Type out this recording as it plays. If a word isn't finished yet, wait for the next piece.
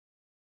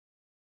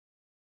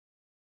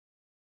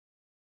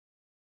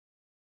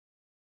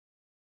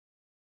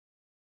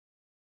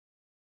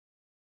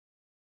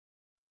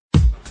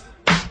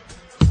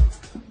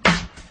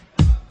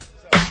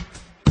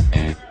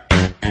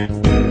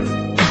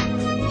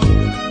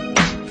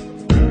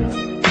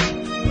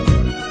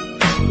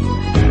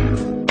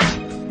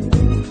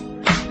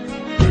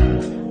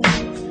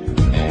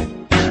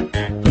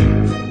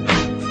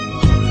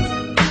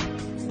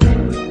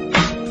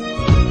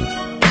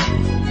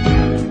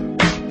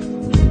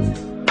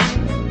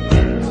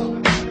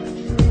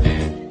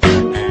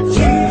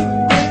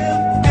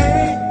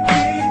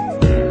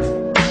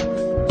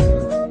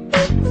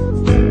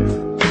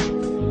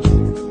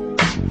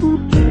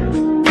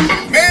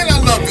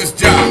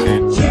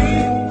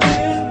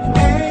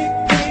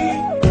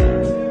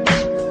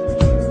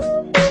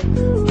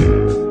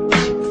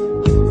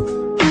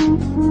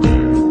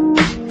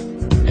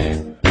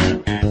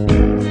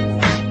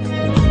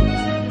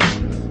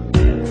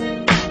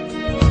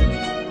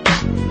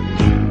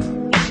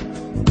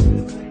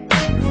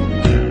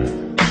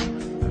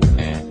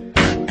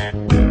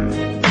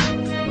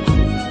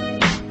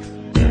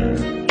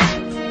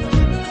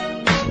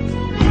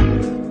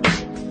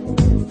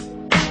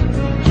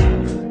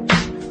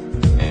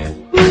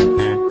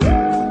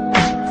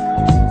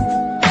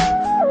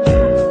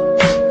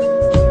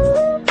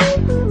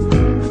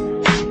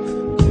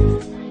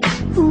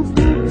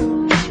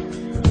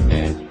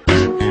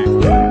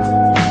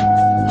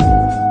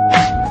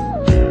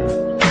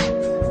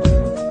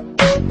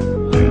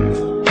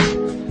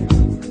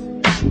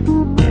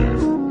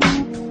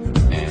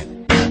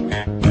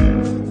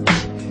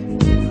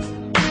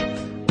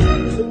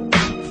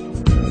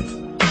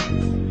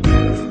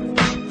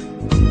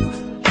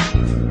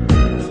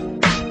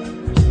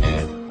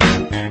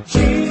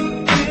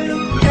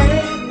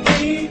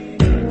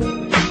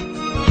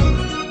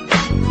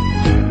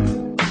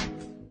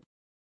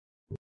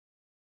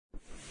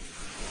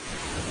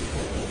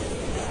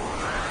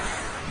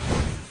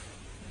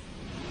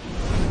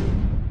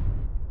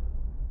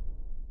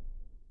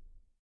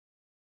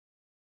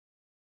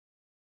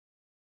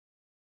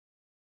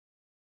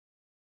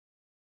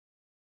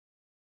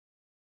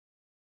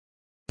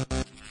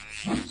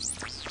Coming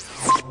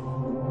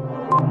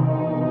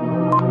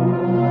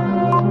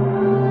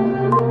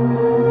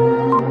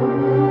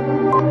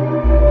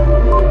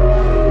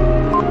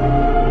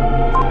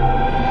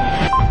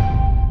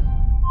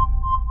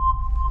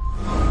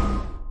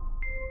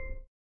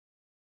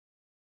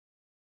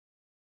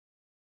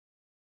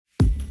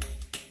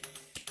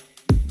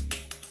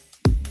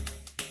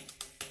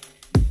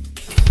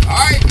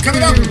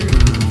up in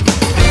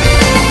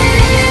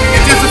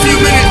just a few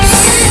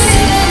minutes,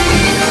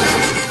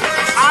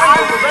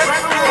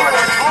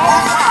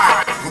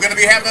 we're going to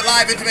be having a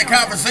live intimate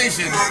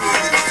conversation.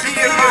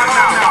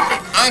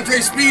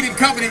 Andrye Speed and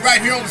Company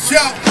right here on the show.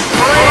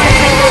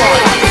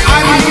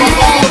 I need for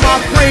all of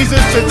our praises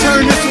to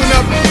turn this one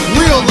up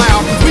real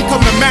loud because we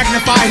come to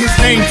magnify his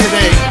name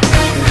today.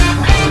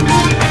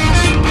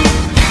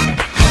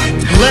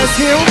 Bless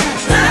him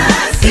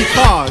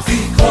because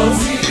he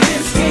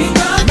is king.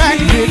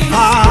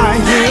 Magnify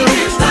him.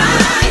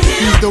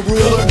 He's the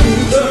ruler.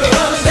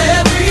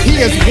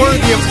 He is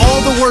worthy of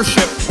all the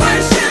worship.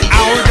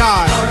 Our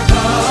God.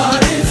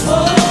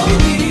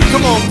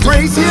 Come on,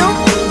 praise him.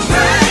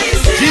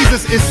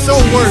 Jesus is so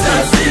worthy.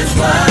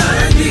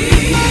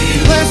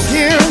 Bless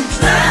him.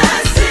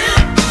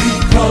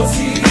 Because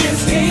he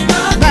is king.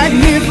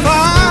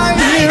 Magnify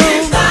him.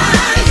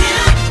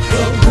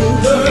 The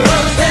ruler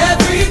of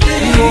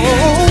everything.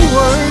 Oh,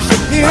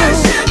 worship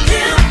him.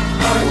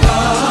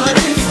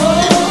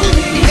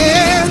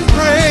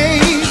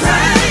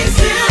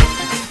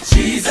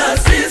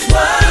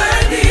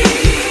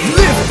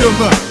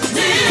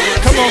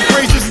 Come on,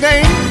 praise his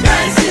name.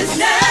 Praise his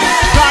name.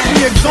 God,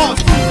 we exalt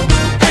you.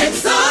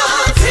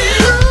 Exalt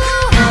him.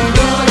 I'm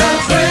gonna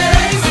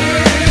praise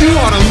him. You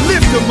ought to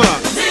lift him up.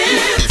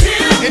 Lift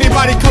him.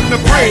 Anybody come to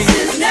praise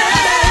his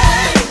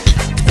name.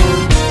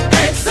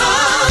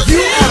 Exalt him.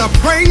 You ought to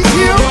praise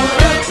him.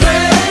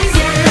 Praise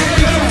him.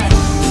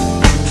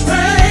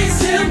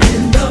 Praise him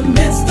in the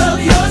midst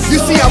of your storm. You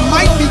see, I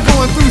might be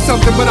going through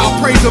something, but I'll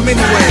praise him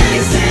anyway.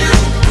 Praise him.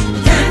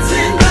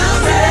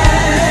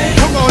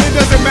 It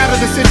doesn't matter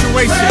the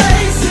situation.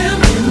 Praise him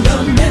in the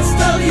midst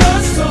of your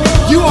storm.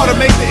 You ought to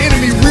make the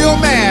enemy real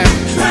mad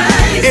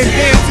and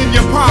dance in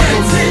your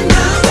problems.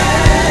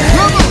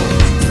 Come on,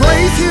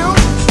 praise him.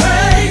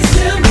 Praise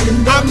him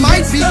in the I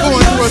might be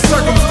going through a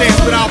circumstance,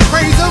 but I'll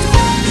praise him.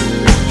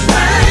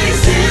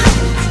 Praise him,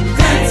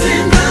 dance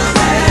in the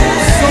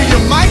rain. So you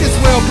might as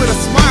well put a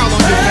smile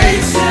on your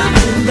face. Praise him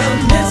in the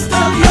midst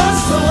of your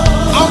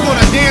storm. I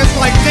want to dance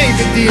like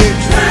David did.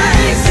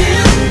 Praise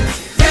him.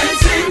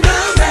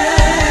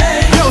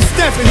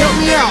 Stephen, help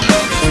me out.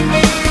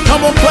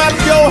 Come on, clap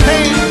your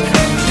hands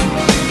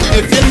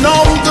if you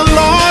know the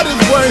Lord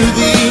is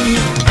worthy.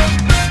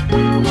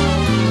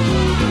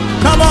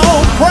 Come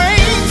on,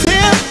 praise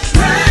him.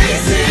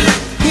 Praise him.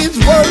 He's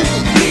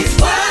worthy. He's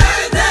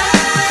worthy.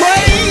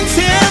 Praise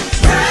him.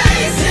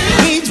 Praise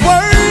him. He's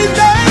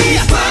worthy.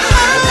 He's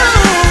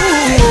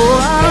worthy.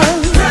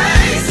 Oh,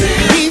 praise him.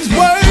 He's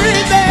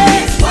worthy.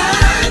 He's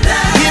worthy.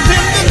 Give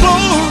him the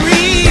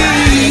glory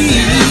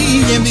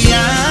and the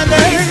honor.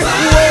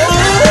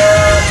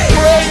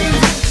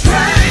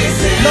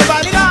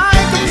 Nobody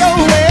like him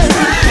nowhere.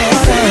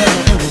 Praise him.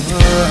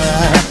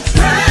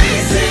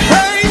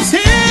 Praise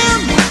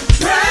him.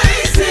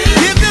 Praise him.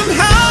 Give him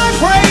high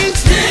praise.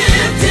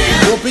 Lift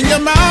him. Open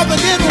your mouth and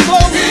give him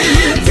glory.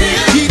 Lift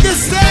him. Keep it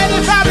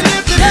satisfied and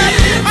lift it up.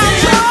 I'm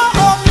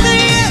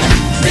trembling.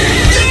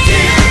 Lift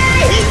him.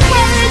 He's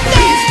worthy.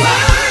 He's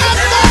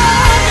worthy.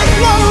 I'm the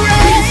glory.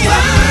 He's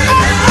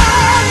worthy.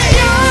 I'm the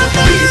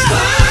honor. He's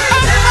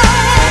worthy.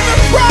 I'm the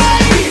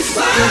praise. He's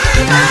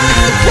worthy.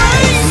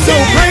 So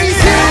praise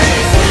him.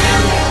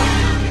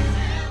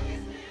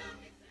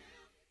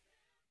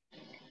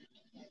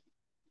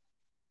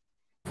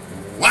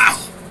 Wow.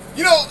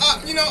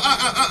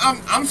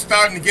 I'm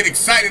starting to get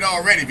excited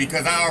already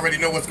because I already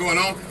know what's going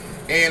on.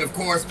 And of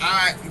course,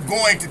 I'm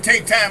going to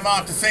take time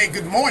out to say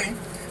good morning,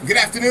 good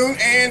afternoon,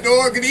 and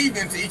or good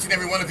evening to each and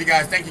every one of you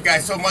guys. Thank you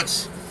guys so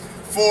much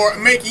for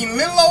making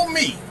little old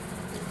me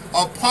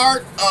a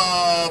part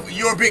of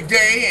your big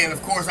day. And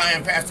of course, I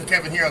am Pastor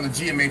Kevin here on the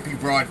GMAP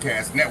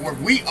Broadcast Network.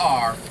 We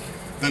are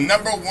the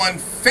 #1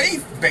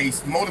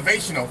 faith-based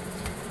motivational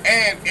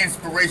and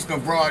inspirational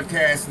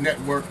broadcast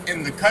network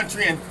in the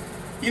country. And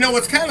you know,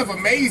 it's kind of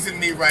amazing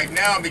me right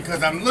now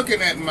because I'm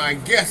looking at my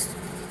guest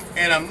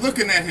and I'm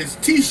looking at his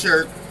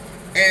t-shirt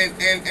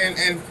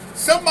and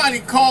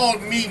somebody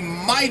called me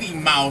Mighty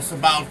Mouse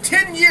about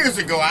 10 years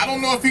ago. I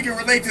don't know if he can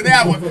relate to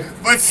that one,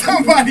 but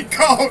somebody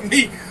called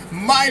me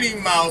Mighty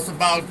Mouse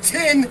about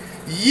 10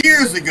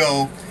 years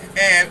ago,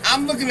 and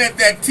I'm looking at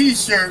that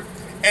t-shirt,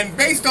 and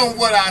based on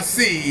what I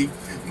see,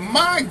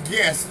 my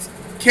guest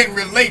can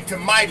relate to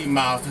Mighty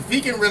Mouse. If he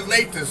can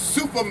relate to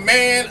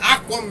Superman,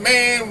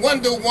 Aquaman,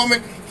 Wonder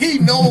Woman, he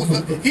know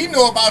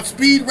about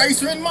Speed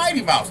Racer and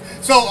Mighty Mouse.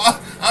 So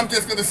I'm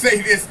just going to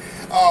say this.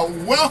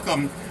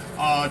 Welcome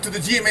to the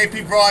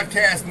GMAP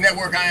Broadcast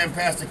Network. I am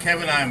Pastor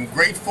Kevin. I am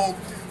grateful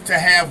to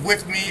have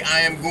with me.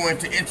 I am going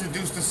to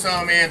introduce to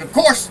some and, of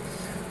course,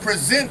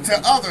 present to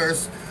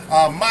others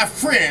my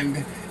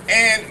friend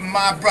and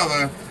my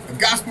brother,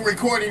 gospel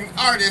recording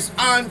artist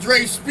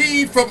Andrye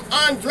Speed from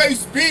Andrye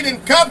Speed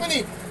and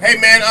Company. Hey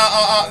man,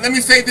 let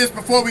me say this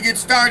before we get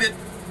started.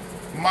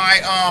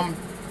 My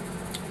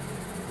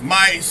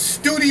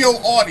studio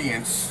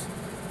audience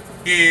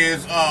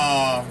is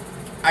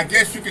I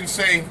guess you can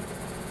say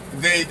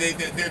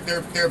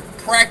they're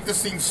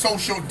practicing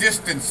social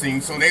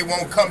distancing, so they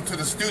won't come to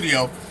the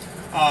studio.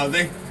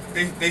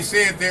 They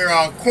said they're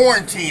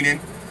quarantining,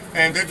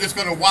 and they're just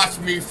gonna watch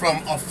me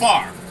from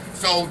afar.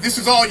 So this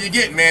is all you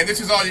get, man.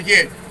 This is all you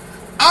get.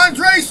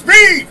 Andrye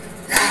Speed.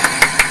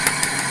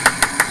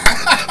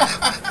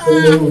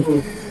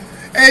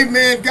 Hey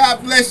man,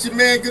 God bless you,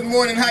 man. Good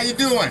morning. How you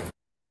doing?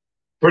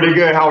 Pretty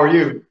good. How are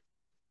you?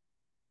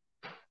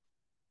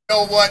 You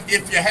know what?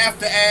 If you have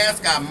to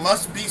ask, I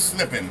must be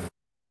slipping.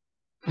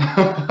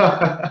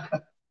 Why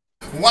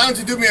don't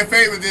you do me a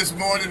favor this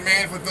morning,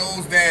 man? For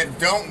those that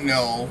don't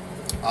know,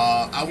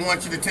 I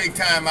want you to take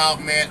time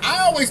out, man.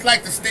 I always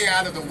like to stay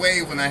out of the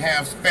way when I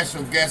have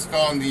special guests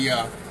on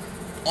the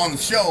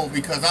show,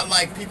 because I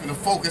like people to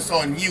focus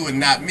on you and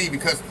not me.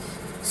 Because,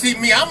 see,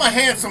 me, I'm a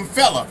handsome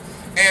fella,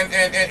 and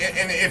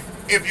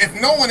if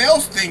no one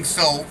else thinks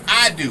so,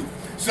 I do.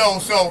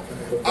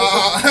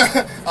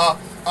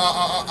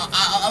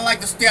 I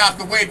like to stay out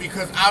the way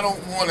because I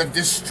don't want to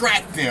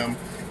distract them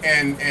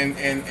and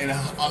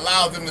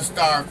allow them to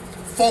start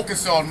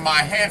focus on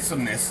my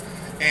handsomeness,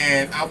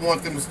 and I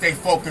want them to stay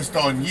focused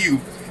on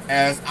you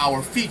as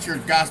our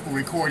featured gospel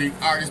recording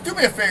artist. Do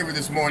me a favor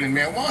this morning,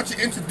 man. Why don't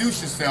you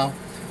introduce yourself?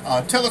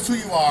 Tell us who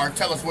you are.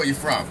 Tell us where you're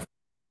from.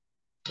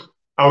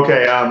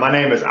 Okay, my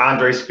name is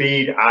Andrye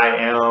Speed. I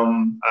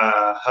am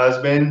a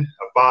husband,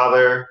 a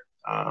father,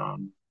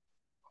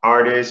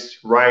 artist,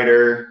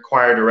 writer,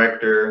 choir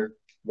director,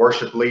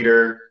 worship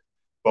leader,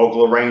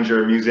 vocal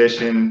arranger,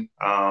 musician,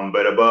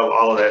 but above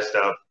all of that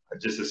stuff,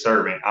 just a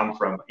servant. I'm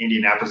from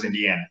Indianapolis,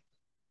 Indiana.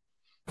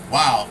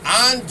 Wow,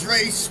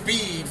 Andrye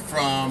Speed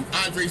from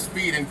Andrye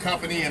Speed and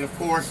Company, and of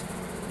course,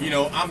 you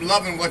know, I'm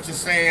loving what you're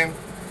saying.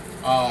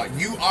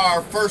 You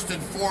are first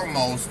and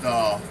foremost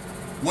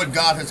what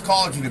God has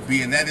called you to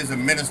be, and that is a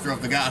minister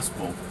of the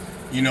gospel.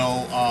 You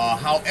know,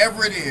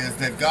 however it is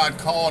that God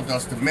called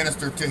us to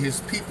minister to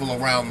his people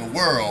around the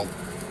world,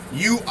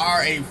 you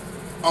are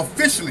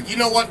officially, you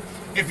know what,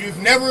 if you've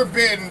never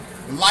been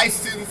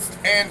licensed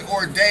and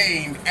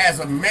ordained as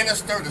a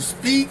minister to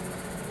speak,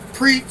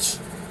 preach,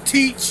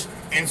 teach,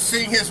 and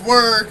sing his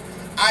word,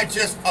 I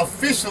just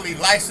officially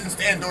licensed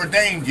and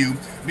ordained you,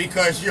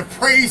 because you're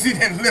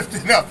praising and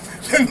lifting up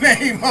the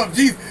name of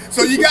Jesus.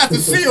 So you got the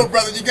seal,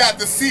 brother. You got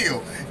the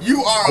seal.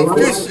 You are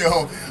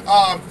official.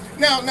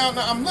 Now,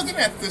 I'm looking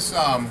at this.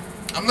 I'm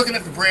looking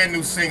at the brand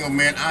new single,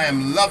 man. I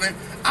am loving.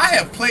 I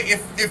have played.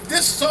 If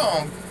this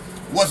song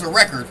was a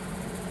record,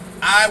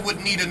 I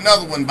would need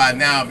another one by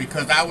now,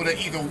 because I would have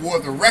either wore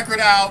the record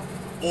out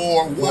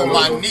or wore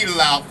my needle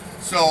out.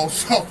 So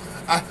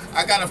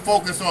I got to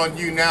focus on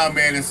you now,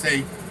 man, and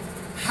say,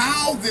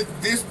 how did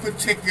this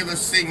particular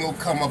single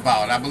come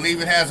about? I believe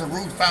it has a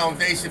root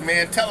foundation,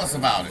 man. Tell us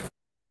about it.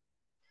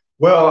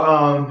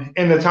 Well,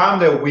 in the time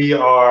that we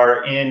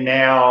are in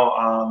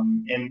now,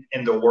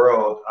 in the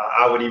world,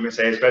 I would even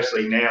say,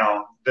 especially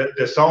now,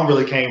 the song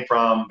really came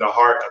from the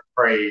heart of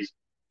praise.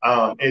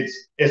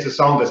 It's a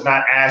song that's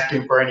not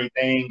asking for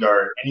anything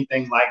or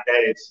anything like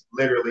that. It's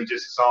literally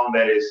just a song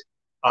that is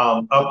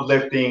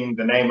uplifting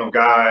the name of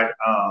God,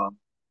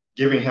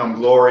 giving him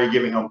glory,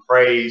 giving him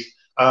praise.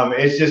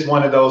 It's just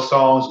one of those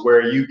songs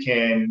where you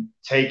can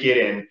take it,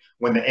 and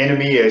when the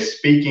enemy is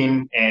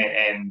speaking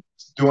and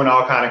doing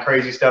all kind of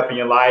crazy stuff in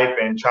your life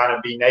and trying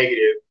to be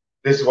negative,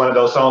 this is one of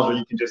those songs where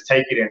you can just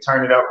take it and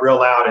turn it up real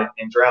loud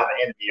and drown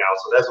the enemy out.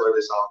 So that's where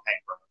this song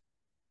came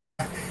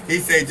from. He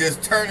said,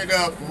 just turn it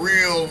up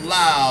real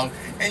loud.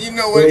 And you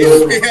know what?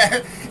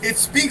 It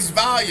speaks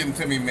volume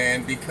to me,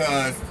 man,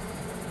 because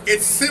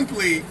it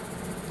simply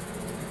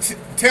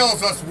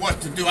tells us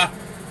what to do. I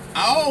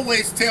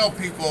always tell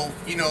people,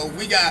 you know,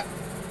 we got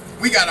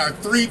our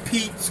 3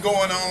 P's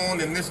going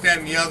on and this, that,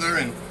 and the other,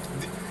 and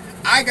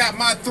I got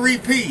my 3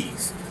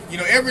 P's. You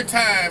know, every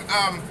time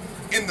I'm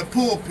in the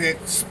pulpit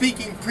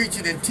speaking,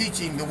 preaching, and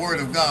teaching the word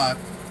of God,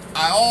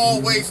 I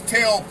always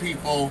tell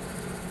people,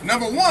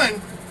 number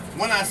one,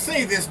 when I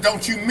say this,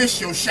 don't you miss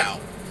your shout,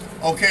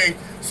 okay?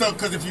 So,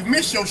 because if you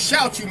miss your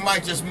shout, you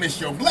might just miss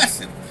your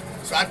blessing.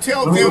 So I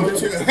tell them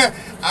to,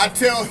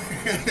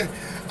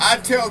 I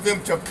tell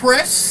them to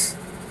press,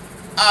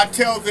 I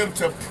tell them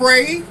to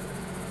pray,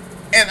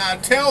 and I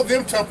tell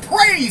them to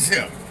praise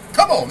him.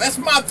 Come on, that's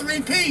my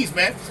 3 P's,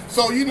 man.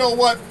 So you know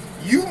what?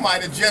 You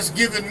might have just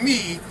given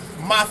me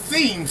my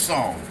theme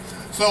song.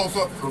 So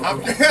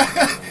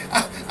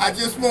I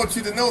just want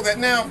you to know that.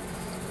 Now,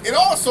 it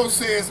also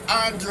says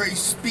Andrye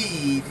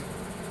Speed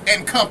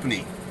and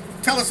Company.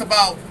 Tell us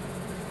about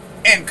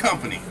and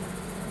Company.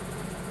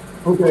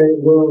 Okay,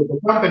 well, the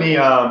company,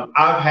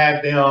 I've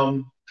had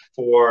them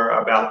for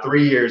about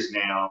 3 years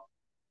now.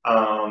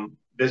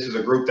 This is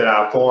a group that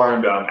I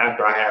formed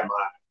after I had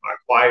my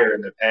choir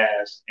in the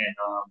past, and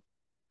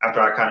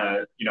after I kind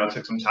of, you know,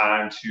 took some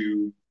time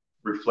to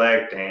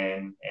reflect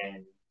and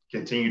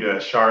continue to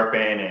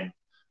sharpen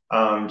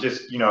and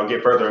just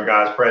get further in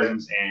God's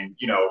presence and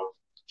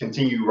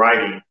continue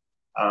writing.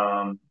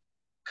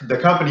 The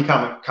company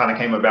kind of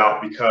came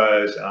about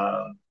because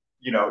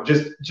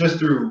just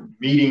through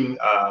meeting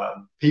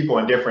people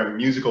in different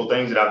musical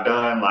things that I've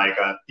done, like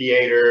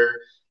theater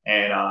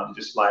and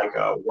just like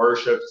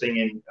worship,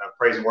 singing,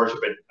 praise and worship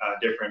at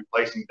different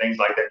places and things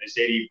like that in the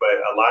city. But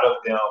a lot of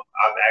them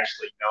I've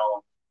actually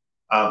known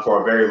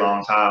for a very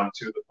long time,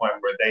 to the point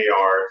where they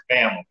are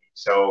family.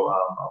 So,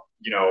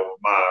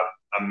 my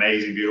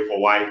amazing,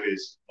 beautiful wife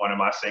is one of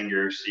my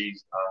singers.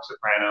 She's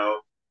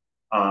soprano.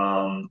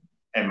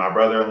 And my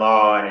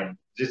brother-in-law, and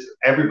just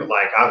everybody.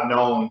 Like, I've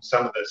known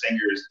some of the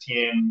singers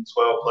 10,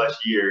 12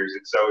 plus years.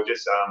 And so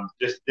just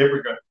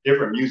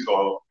different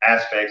musical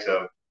aspects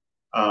of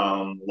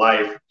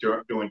life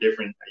doing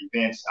different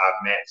events.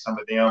 I've met some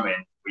of them,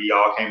 and we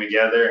all came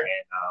together, and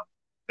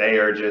they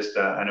are just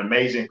an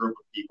amazing group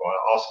of people, an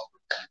awesome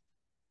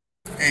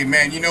group. Hey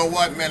man, you know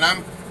what, man?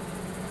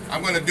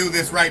 I'm going to do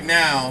this right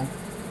now.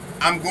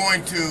 I'm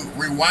going to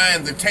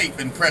rewind the tape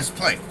and press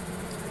play.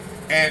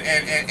 And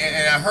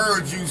I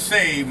heard you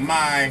say,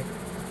 my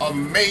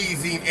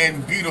amazing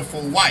and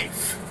beautiful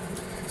wife.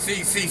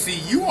 See,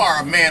 you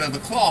are a man of the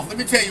cloth. Let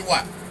me tell you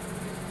what.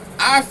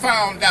 I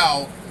found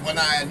out when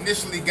I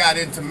initially got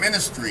into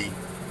ministry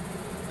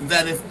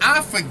that if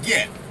I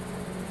forget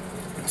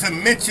to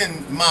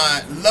mention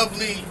my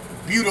lovely,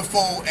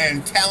 beautiful,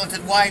 and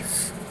talented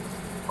wife,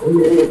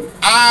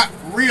 I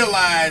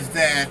realize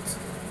that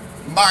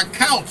my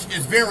couch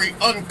is very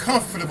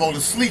uncomfortable to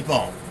sleep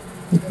on.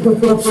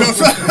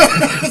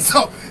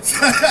 So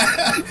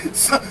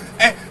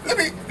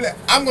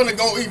I'm going to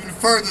go even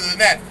further than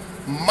that.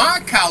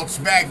 My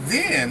couch back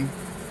then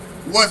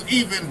was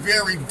even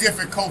very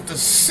difficult to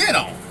sit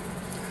on.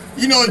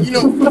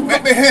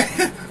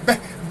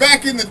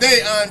 Back in the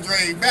day,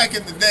 Andre,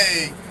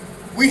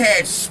 we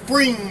had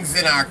springs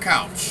in our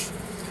couch.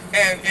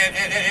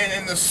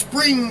 And the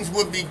springs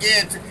would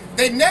begin to,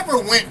 they never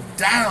went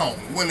down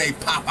when they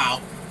pop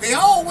out. They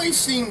always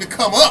seem to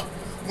come up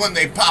when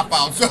they pop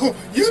out. So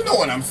you know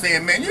what I'm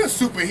saying, man. You're a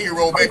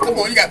superhero, man. Come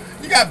on, you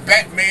got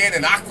Batman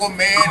and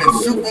Aquaman and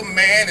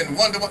Superman and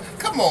Wonder Woman.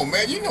 Come on,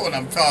 man. You know what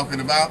I'm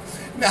talking about.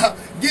 Now,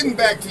 getting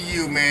back to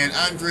you, man,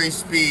 Andrye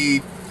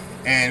Speed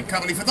and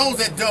company. For those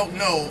that don't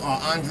know,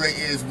 Andrye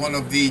is one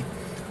of the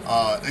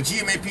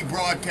GMAP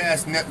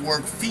Broadcast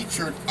Network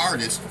featured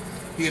artists.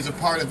 He is a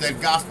part of that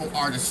Gospel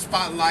Artist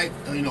Spotlight.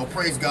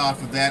 Praise God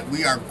for that.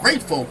 We are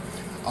grateful,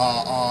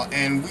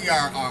 and we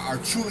are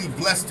truly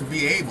blessed to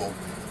be able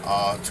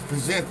to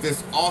present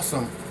this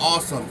awesome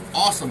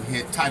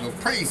hit titled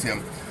Praise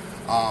Him.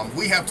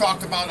 We have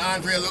talked about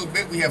Andrye a little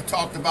bit. We have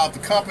talked about the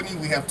company.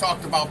 We have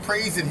talked about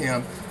praising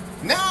him.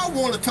 Now I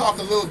want to talk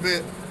a little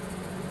bit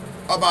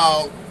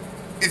about,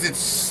 is it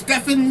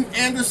Stephen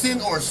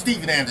Anderson or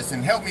Steven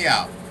Anderson? Help me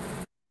out.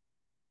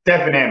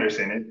 Stephen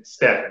Anderson. It's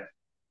Stephen.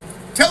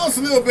 Tell us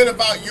a little bit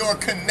about your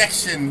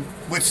connection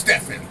with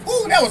Stephen.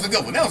 Ooh, that was a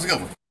good one.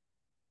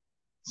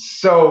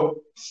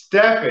 So,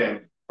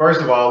 Stephen,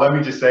 first of all, let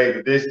me just say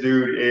that this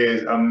dude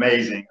is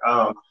amazing.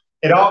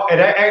 It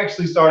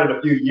actually started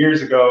a few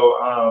years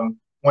ago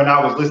when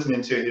I was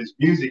listening to his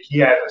music. He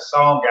had a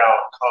song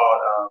out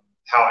called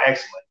How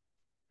Excellent.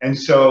 And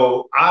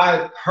so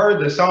I heard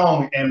the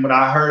song, and when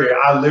I heard it,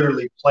 I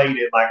literally played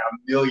it like a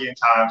million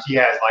times. He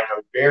has like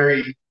a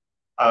very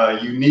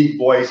unique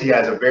voice. He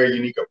has a very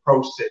unique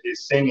approach to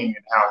his singing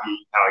and how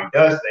he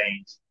does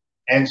things.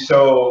 And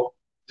so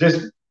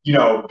just,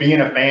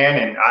 being a fan,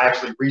 and I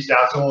actually reached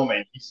out to him,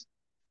 and he's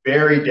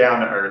very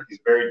down to earth.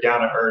 He's very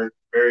down to earth,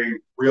 very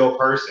real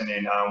person.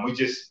 And we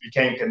just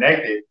became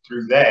connected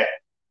through that.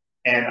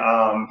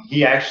 And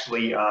he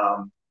actually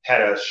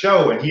had a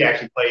show, and he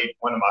actually played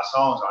one of my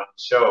songs on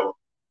his show.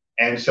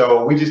 And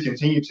so we just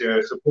continued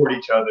to support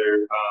each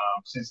other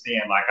since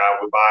then. Like, I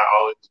would buy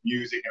all his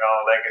music and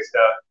all that good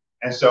stuff.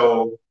 And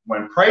so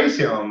when Praise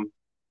Him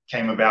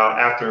came about,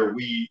 after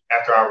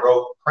I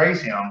wrote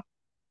Praise Him,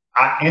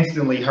 I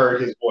instantly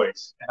heard his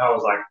voice, and I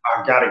was like,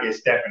 I gotta get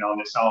Stephen on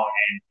this song,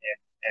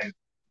 and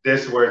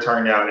this is where it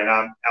turned out, and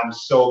I'm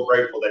so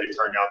grateful that it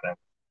turned out that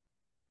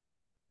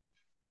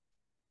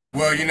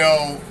way.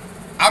 Well,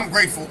 I'm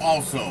grateful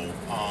also.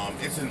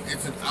 It's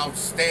an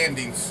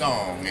outstanding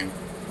song, and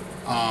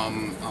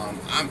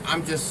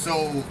I'm just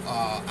so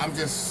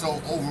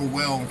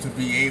overwhelmed to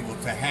be able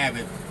to have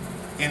it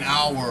in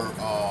our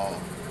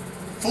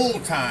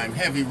full-time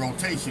heavy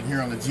rotation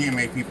here on the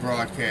GMAP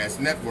Broadcast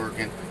Network.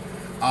 And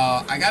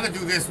I got to do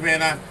this,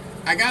 man.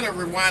 I got to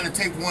rewind the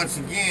tape once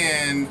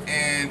again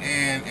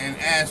and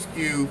ask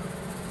you,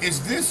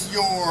 is this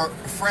your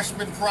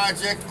freshman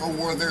project, or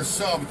were there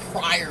some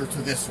prior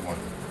to this one?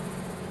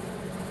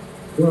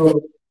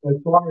 Well, as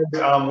far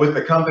as with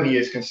the company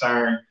is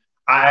concerned,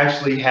 I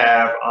actually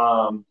have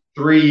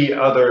 3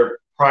 other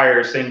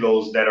prior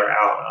singles that are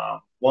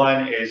out.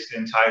 One is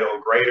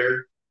entitled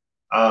Greater.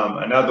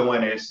 Another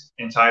one is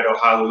entitled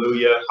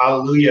Hallelujah.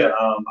 Hallelujah,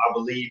 I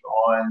believe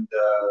on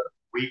the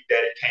week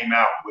that it came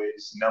out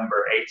was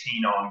number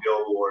 18 on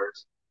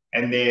Billboard's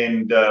And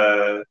then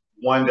the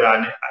one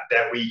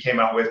that we came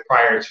out with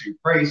prior to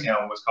Praise Him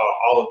was called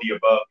All of the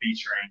Above,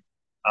 featuring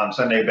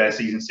Sunday Best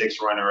Season 6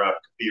 runner-up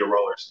Peter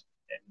Rollers.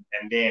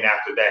 And then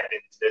after that, then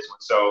it's this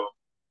one. So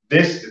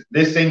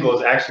this single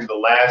is actually the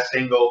last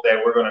single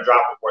that we're going to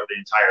drop before the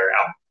entire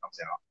album comes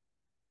out.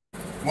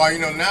 Well, you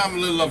know, now I'm a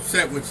little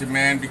upset with you,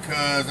 man,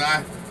 because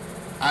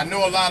I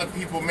know a lot of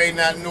people may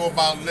not know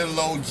about little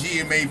old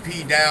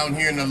GMAP down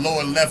here in the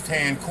lower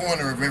left-hand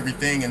corner of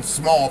everything in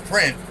small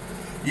print,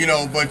 you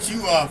know, but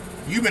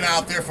you've been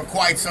out there for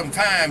quite some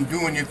time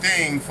doing your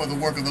thing for the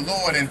work of the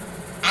Lord, and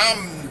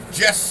I'm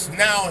just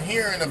now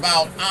hearing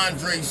about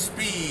Andrye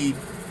Speed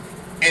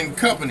and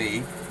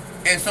company.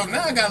 And so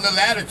now I got a little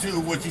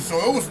attitude with you. So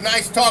it was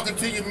nice talking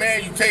to you,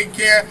 man. You take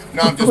care.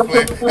 No, I'm just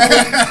playing.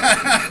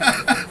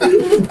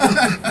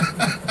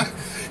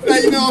 Now,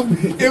 you know,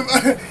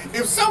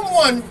 if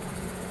someone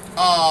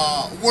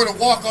were to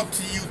walk up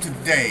to you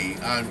today,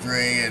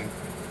 Andrye,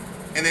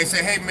 and they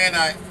say, hey, man,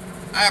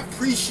 I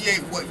appreciate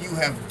what you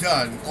have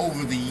done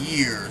over the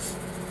years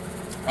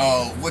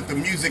with the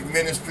music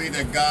ministry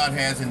that God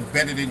has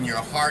embedded in your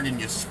heart and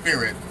your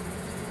spirit.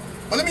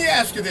 But let me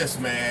ask you this,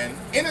 man.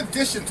 In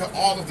addition to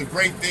all of the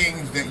great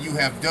things that you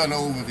have done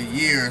over the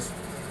years,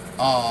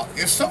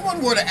 if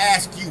someone were to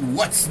ask you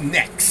what's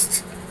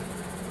next,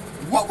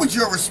 what would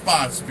your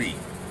response be?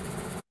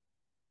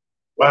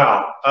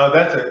 Wow,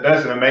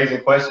 that's an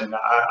amazing question.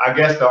 I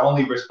guess the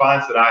only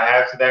response that I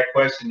have to that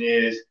question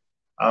is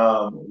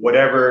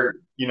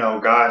whatever, you know,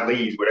 God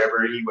leads,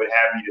 whatever He would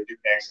have me to do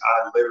next.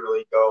 I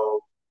literally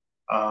go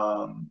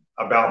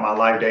about my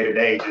life day to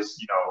day, just,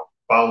 you know,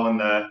 following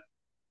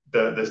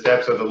the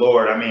steps of the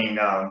Lord. I mean,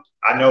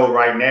 I know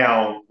right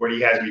now what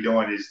He has me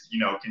doing is, you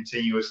know,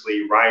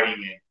 continuously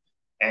writing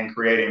and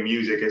creating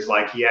music. It's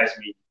like He has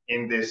me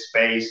in this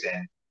space,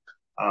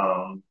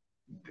 and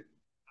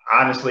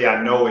honestly,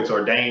 I know it's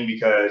ordained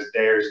because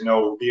there's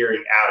no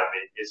veering out of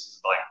it. It's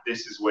like,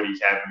 this is what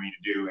He's having me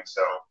to do, and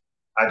so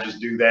I just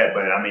do that.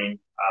 But I mean,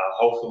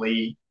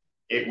 hopefully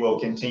it will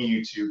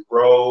continue to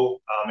grow.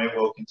 It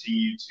will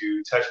continue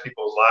to touch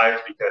people's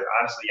lives, because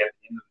honestly, at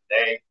the end of the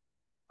day,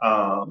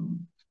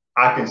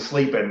 I can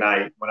sleep at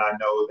night when I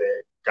know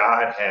that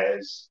God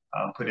has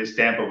put His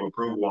stamp of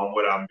approval on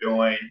what I'm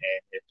doing,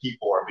 and if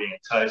people are being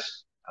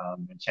touched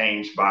and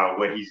changed by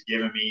what He's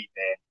given me,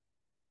 then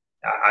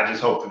I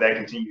just hope that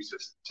continues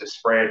to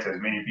spread to as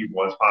many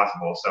people as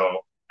possible.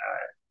 So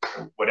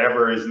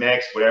whatever is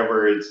next,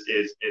 whatever is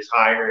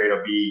higher,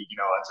 it'll be, you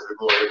know, unto the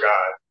glory of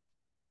God.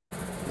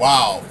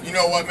 Wow. You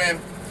know what, man?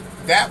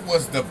 That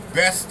was the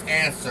best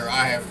answer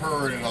I have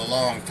heard in a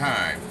long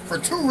time, for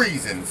two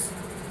reasons.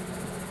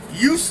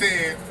 You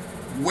said,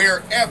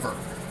 wherever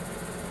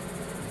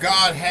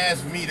God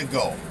has me to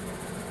go.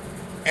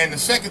 And the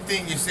second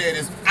thing you said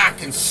is, I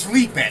can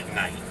sleep at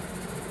night.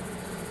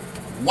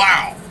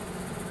 Wow.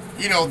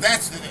 You know,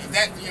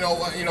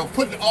 you know,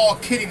 putting all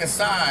kidding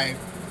aside,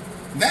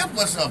 that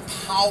was a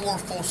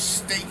powerful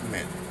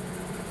statement.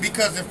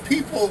 Because if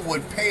people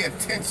would pay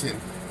attention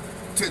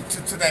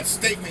to that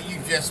statement you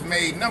just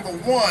made, number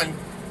one,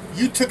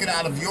 you took it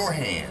out of your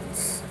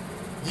hands.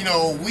 You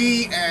know,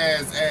 we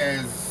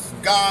as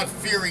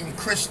God-fearing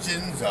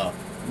Christians,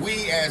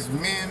 we as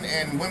men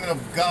and women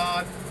of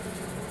God,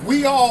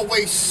 we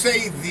always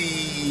say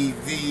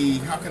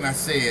how can I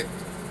say it?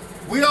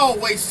 We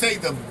always say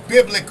the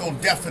biblical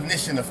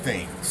definition of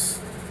things.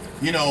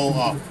 You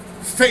know,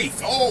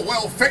 faith. Oh,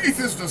 well, faith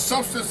is the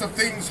substance of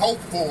things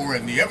hoped for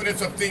and the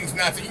evidence of things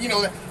not seen. You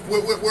know,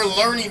 we're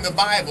learning the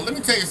Bible. Let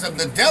me tell you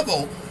something. The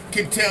devil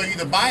can tell you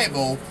the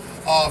Bible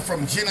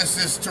from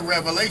Genesis to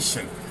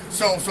Revelation.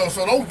 So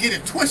don't get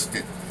it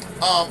twisted.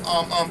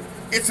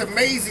 It's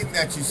amazing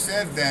that you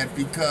said that,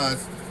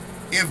 because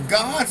if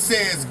God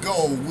says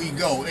go, we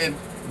go. And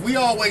we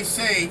always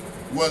say,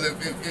 well,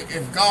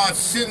 if God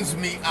sends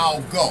me,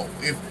 I'll go.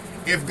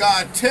 If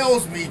God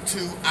tells me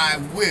to, I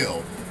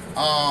will.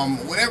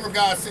 Whatever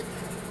God said.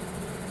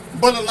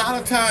 But a lot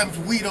of times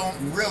we don't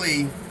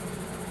really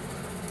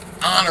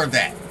honor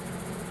that.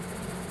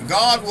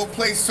 God will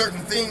place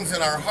certain things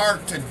in our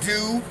heart to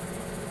do,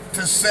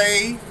 to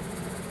say,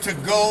 to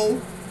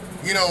go.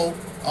 You know,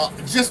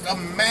 just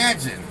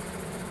imagine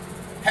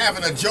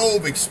having a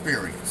Job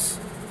experience.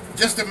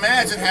 Just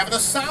imagine having a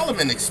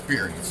Solomon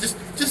experience.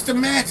 Just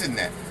imagine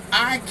that.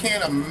 I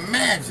can't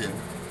imagine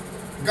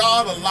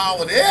God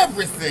allowing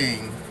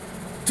everything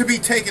to be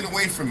taken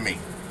away from me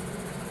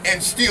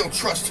and still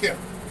trust Him.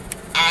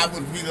 I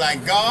would be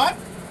like, God,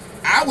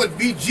 I would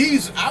be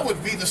Jesus. I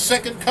would be the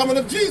second coming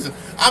of Jesus.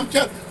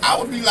 I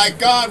would be like,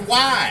 God,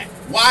 why?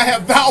 Why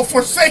have thou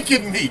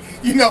forsaken me?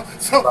 You know,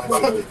 so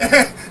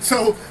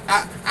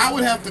I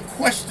would have to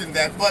question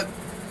that. But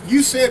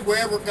you said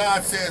wherever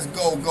God says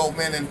go, go,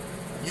 man. And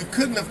you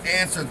couldn't have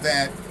answered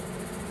that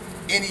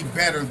any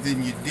better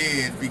than you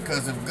did,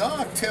 because if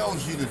God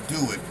tells you to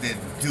do it, then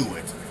do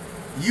it.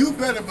 You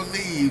better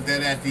believe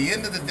that at the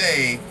end of the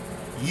day,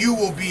 you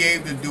will be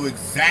able to do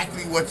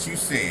exactly what you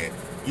said.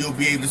 You'll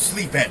be able to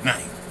sleep at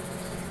night.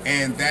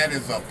 And that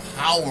is a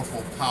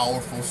powerful,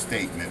 powerful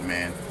statement,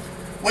 man.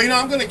 Well, you know,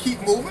 I'm going to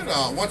keep moving.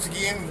 Once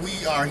again,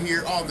 we are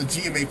here on the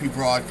GMAP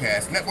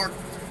Broadcast Network.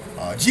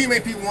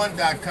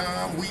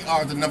 GMAP1.com. We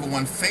are the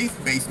 #1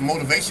 faith-based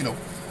motivational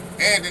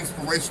and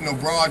inspirational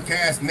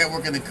broadcast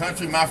network in the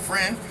country. My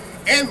friend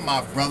and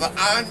my brother,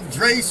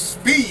 Andrye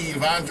Speed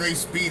of Andrye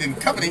Speed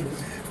and Company,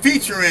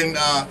 featuring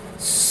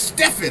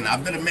Stephen. I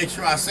better make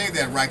sure I say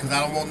that right because I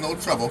don't want no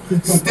trouble.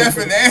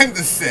 Stephen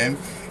Anderson.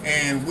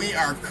 And we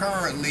are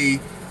currently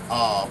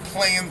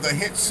playing the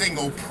hit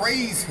single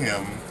Praise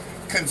Him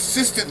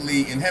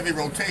consistently in heavy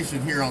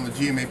rotation here on the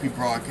GMAP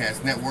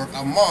Broadcast Network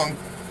among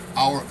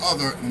our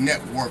other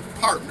network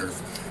partners.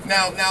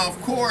 Now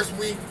of course,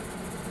 we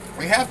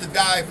have to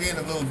dive in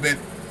a little bit,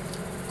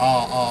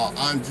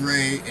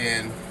 Andrye,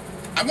 and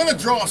I'm going to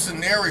draw a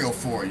scenario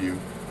for you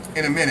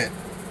in a minute,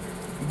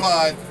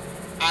 but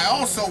I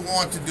also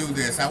want to do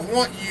this. I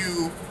want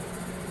you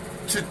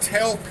to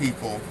tell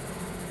people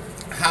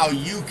how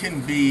you can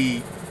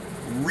be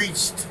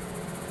reached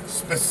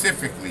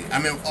specifically. I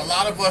mean, a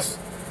lot of us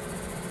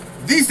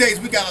these days,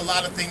 we got a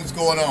lot of things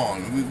going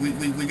on.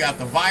 We got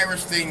the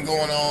virus thing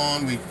going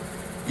on. We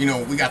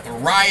got the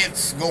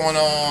riots going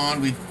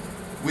on.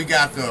 We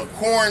got the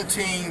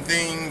quarantine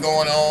thing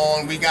going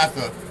on. We got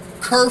the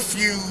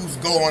curfews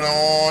going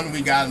on.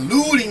 We got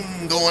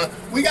looting going on.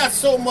 We got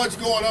so much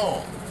going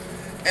on.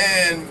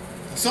 And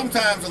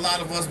sometimes a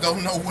lot of us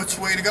don't know which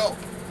way to go.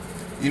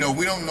 We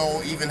don't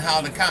know even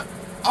how to I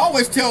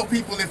always tell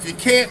people, if you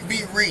can't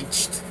be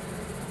reached,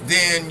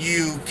 then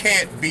you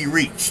can't be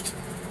reached.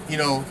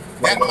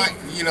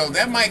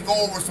 That might go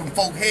over some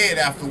folk head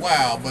after a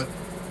while, but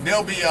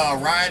they'll be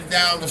riding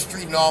down the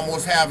street and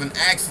almost have an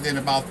accident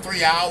about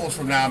 3 hours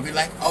from now and be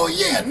like, oh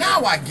yeah,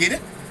 now I get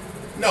it.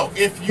 No,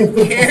 if you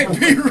can't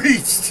be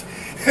reached,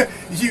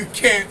 you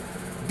can't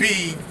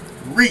be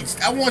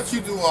reached. I want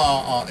you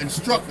to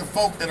instruct the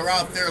folk that are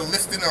out there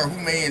listening, or who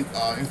may in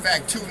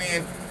fact tune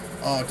in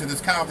to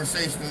this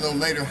conversation a little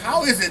later.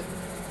 How is it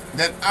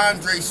that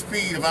Andrye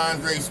Speed of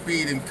Andrye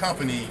Speed and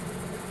Company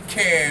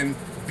can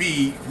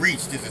be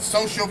reached? Is it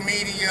social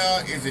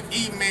media? Is it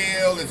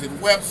email? Is it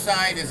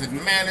website? Is it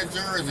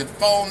manager? Is it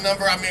phone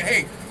number? I mean,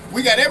 hey,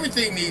 we got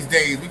everything these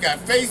days. We got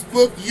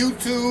Facebook,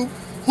 YouTube,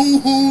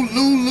 hoo-hoo,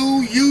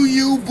 lulu,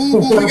 you,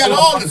 boo-boo. We got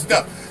all this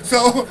stuff.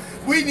 So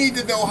we need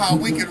to know how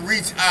we can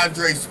reach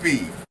Andrye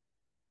Speed.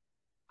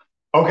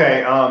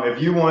 Okay, if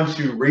you want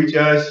to reach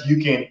us, you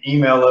can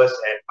email us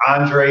at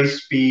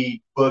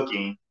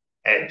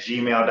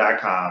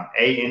AndryeSpeedBooking@gmail.com.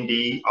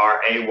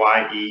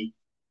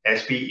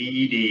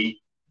 AndryeSpeed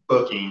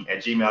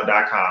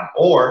booking@gmail.com.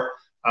 Or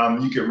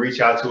you can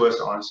reach out to us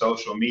on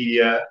social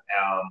media.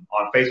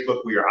 On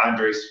Facebook, we are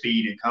Andrye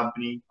Speed and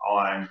Company.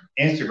 On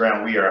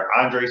Instagram, we are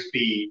Andrye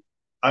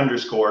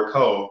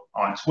Speed_co.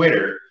 On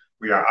Twitter,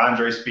 we are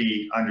Andrye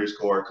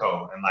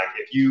Speed_co. And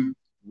if you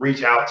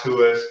reach out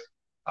to us,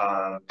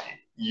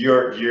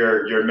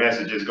 your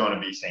message is going to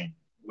be seen.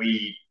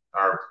 We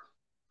are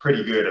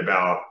pretty good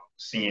about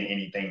seeing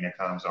anything that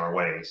comes our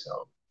way.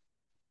 So,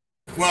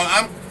 well,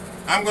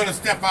 I'm going to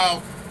step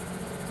out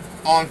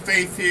on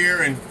faith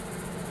here, and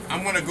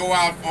I'm going to go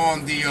out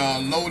on the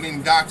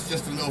loading docks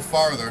just a little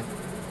farther,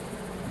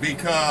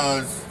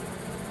 because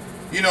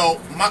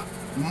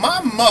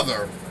my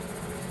mother,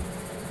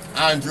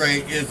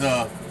 Andrye, is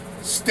a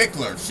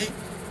stickler. She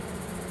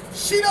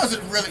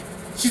doesn't really,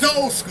 she's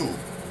old school.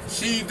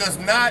 She does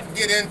not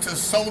get into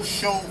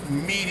social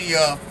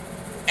media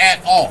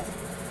at all.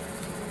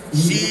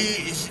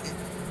 She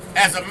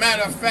as a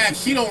matter of fact,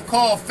 she don't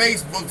call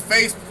Facebook,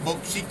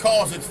 she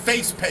calls it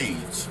face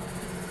page.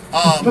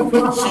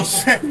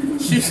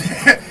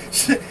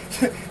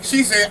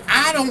 She said,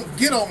 I don't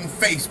get on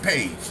face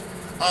page,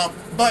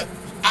 but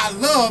I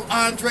love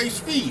Andrye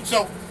Speed.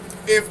 So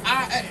if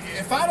I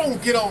don't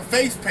get on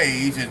face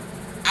page, and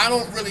I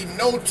don't really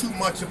know too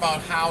much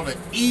about how to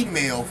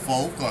email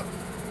folk, or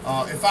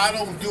if I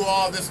don't do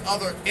all this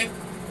other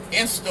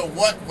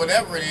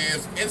whatever it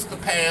is,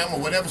 Instapam or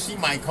whatever she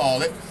might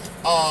call it,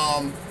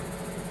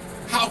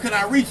 how can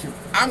I reach you?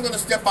 I'm going to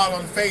step out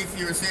on faith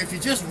here and say, if you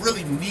just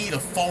really need a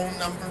phone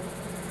number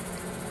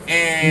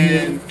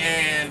and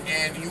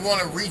you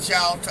want to reach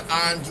out to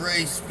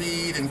Andrye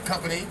Speed and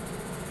Company,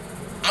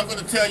 I'm going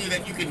to tell you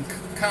that you can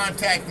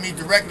contact me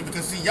directly,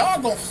 because see, y'all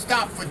going to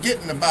stop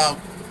forgetting about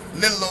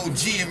little old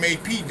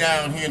GMAP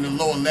down here in the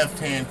lower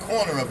left-hand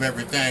corner of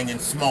everything in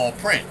small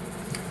print.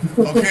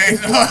 Okay?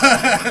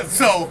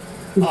 So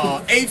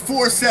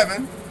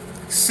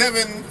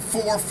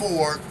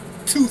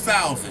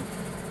 847-744-2000.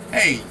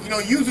 Hey,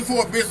 use it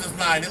for a business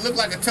line. It looked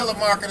like a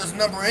telemarketer's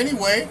number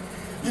anyway,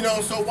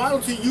 so why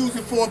don't you use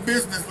it for a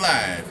business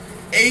line?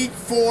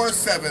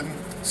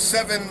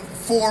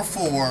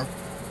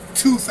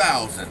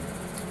 847-744-2000.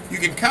 You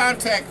can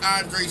contact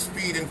Andrye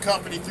Speed and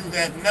Company through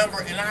that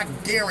number, and I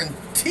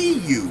guarantee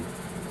you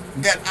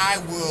that I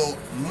will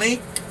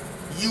link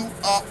you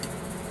up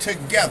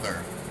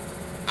together.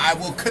 I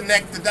will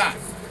connect the dots.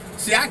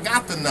 See, I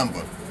got the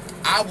number.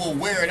 I will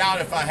wear it out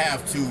if I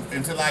have to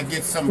until I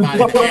get somebody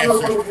to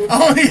answer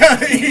on the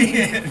other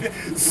end.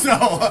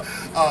 So,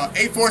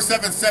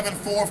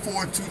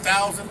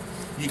 847-744-2000.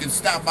 You can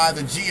stop by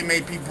the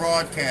GMAP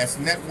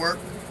Broadcast Network,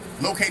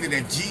 located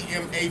at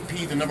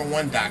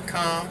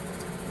GMAP1.com.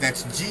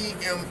 That's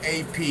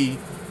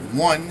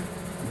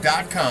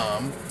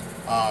GMAP1.com.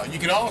 You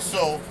can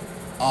also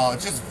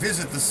just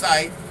visit the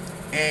site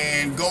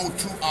and go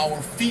to our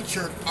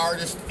featured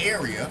artist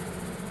area.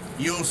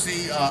 You'll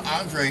see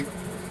Andrye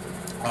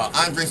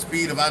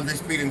Speed of Andrye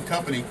Speed and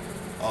Company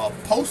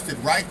posted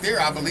right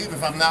there, I believe,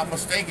 if I'm not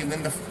mistaken,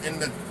 in the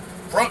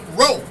front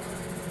row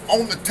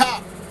on the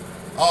top.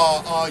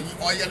 All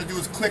you got to do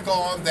is click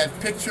on that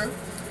picture,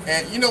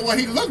 and you know what,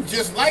 he looked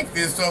just like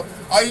this, so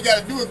all you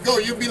got to do is go.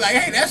 You'll be like,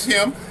 hey, that's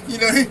him. You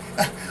know,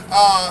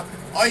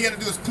 all you got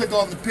to do is click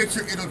on the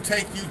picture. It'll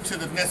take you to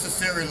the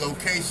necessary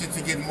location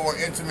to get more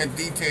intimate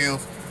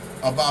details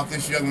about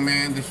this young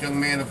man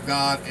of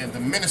God, and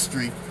the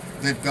ministry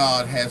that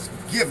God has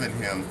given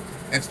him.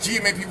 That's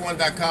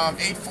GMAP1.com,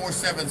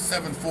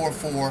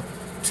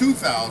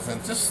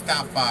 847-744-2000. Just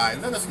stop by.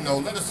 Let us know.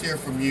 Let us hear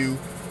from you.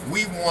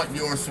 We want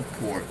your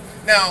support.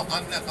 Now,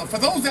 for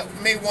those that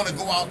may want to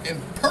go out and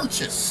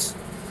purchase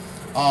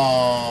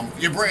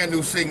your brand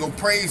new single,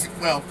 Praise.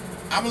 Well,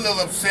 I'm a little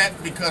upset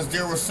because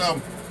there were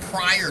some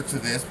prior to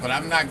this, but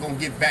I'm not going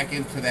to get back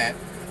into that.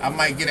 I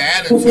might get an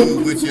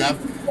attitude with you.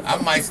 I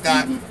might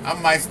start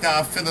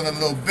feeling a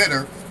little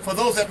bitter. For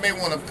those that may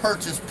want to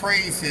purchase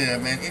Praise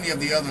Him and any of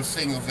the other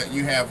singles that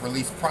you have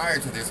released prior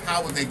to this,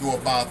 how would they go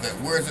about that?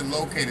 Where is it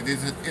located?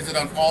 Is it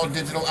on all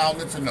digital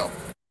outlets or no?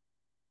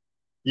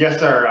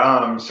 Yes, sir.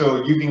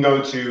 So you can go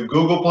to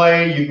Google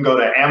Play, you can go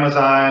to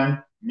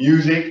Amazon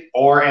Music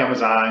or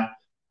Amazon,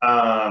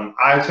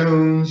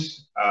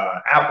 iTunes,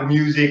 Apple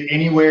Music,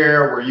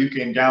 anywhere where you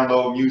can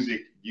download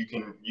music, you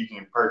can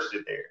purchase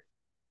it there.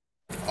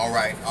 All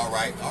right.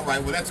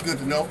 Well, that's good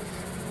to know.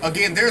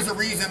 Again, there's a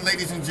reason,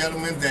 ladies and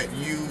gentlemen, that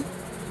you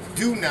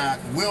do not,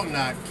 will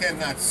not,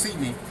 cannot see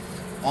me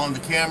on the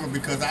camera,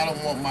 because I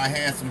don't want my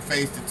handsome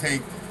face to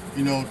take,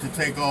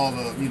 all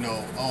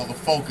the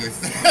focus.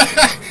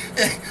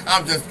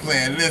 I'm just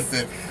playing.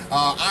 Listen,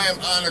 I am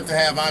honored to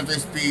have Andrye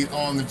Speed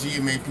on the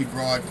GMAP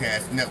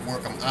Broadcast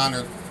Network. I'm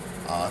honored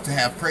to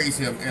have Praise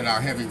Him in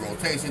our heavy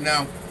rotation.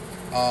 Now,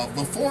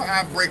 before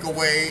I break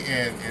away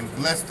and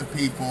bless the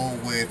people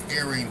with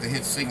airing the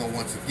hit single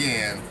once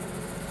again,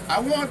 I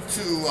want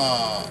to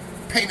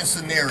paint a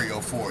scenario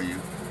for you,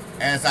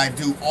 as I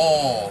do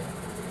all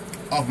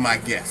of my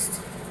guests.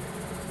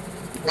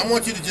 I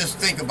want you to just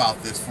think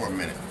about this for a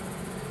minute.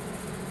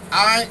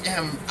 I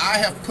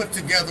have put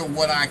together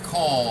what I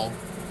call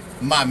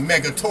my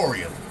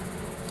megatorium.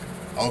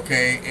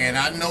 Okay, and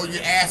I know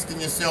you're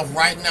asking yourself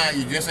right now,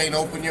 you just ain't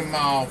open your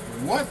mouth,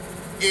 what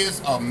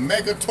is a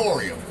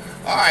megatorium?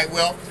 All right,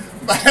 well,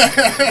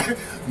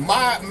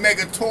 my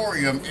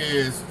megatorium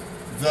is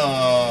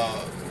the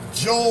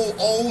Joel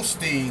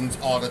Osteen's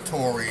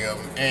auditorium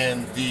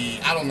and the,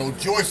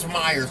 Joyce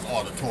Meyer's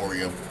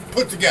auditorium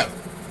put together.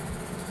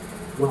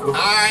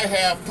 I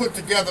have put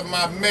together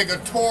my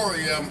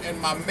megatorium, and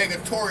my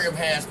megatorium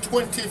has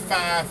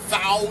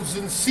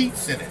 25,000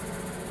 seats in it.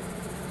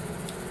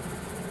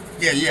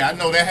 Yeah, I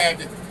know that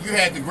you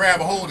had to grab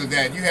a hold of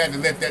that. You had to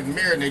let that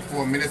marinate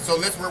for a minute. So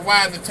let's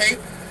rewind the tape.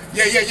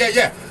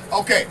 Yeah.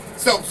 Okay,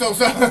 so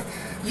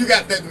you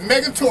got that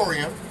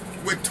megatorium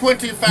with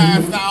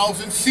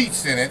 25,000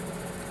 seats in it,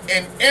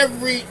 and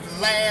every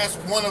last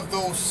one of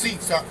those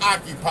seats are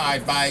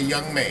occupied by a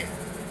young man.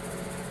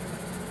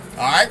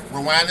 All right,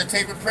 rewind the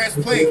tape and press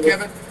play,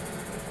 Kevin.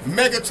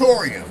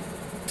 Megatorium,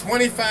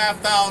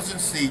 25,000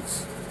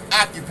 seats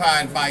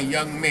occupied by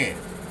young men.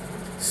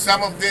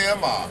 Some of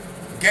them are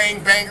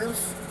gangbangers.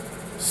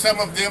 Some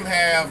of them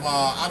have,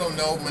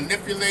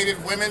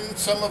 manipulated women.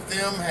 Some of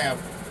them have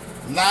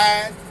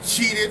lied,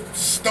 cheated,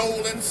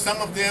 stolen.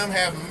 Some of them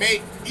have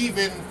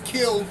even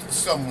killed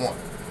someone.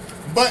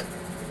 But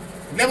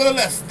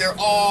nevertheless, they're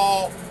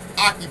all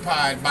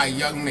occupied by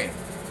young men.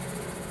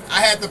 I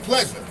had the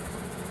pleasure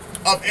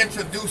of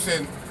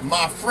introducing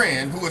my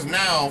friend, who is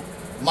now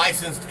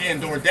licensed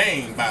and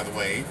ordained, by the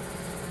way,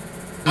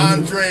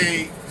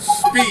 Andrye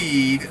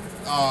Speed,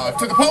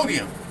 to the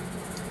podium.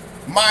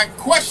 My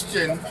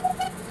question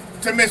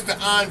to Mr.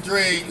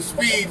 Andrye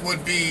Speed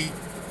would be,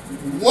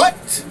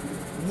 what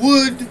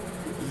would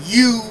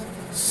you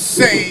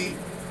say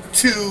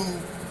to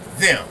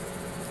them?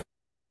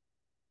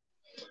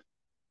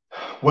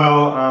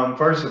 Well,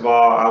 first of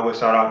all, I would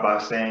start off by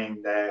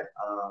saying that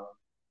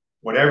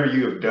whatever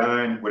you have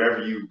done,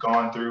 whatever you've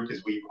gone through,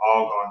 because we've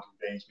all gone through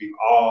things, we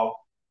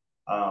all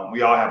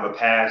have a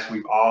past,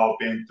 we've all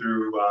been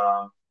through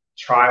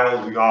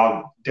trials, we've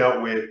all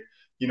dealt with,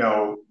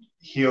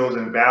 hills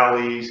and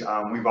valleys,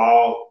 we've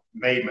all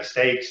made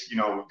mistakes,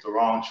 with the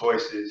wrong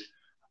choices,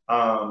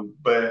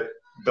 but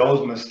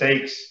those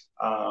mistakes,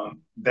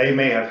 they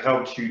may have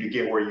helped you to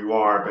get where you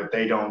are, but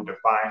they don't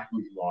define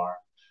who you are.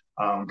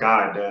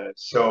 God does.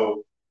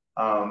 So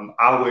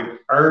I would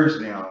urge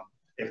them,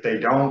 if they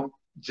don't,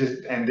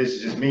 and this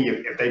is just me,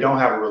 if they don't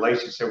have a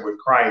relationship with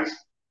Christ,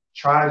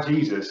 try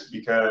Jesus,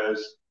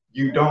 because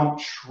you don't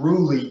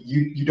truly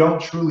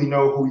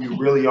know who you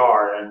really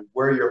are and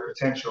where your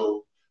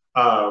potential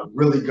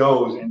really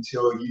goes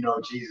until you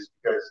know Jesus,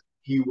 because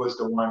he was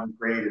the one who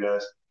created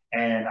us.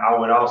 And I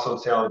would also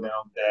tell them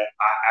that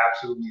I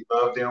absolutely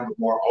love them, but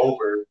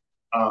moreover,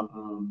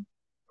 um,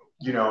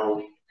 you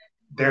know,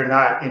 they're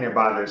not in it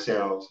by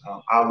themselves.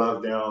 I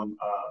love them,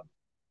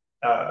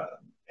 uh,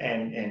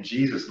 and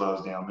Jesus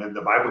loves them. And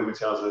the Bible even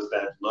tells us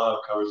that love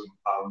covers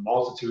a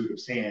multitude of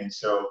sins.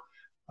 So,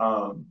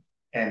 um,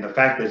 and the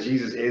fact that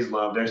Jesus is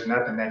love, there's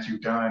nothing that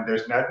you've done.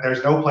 There's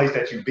no place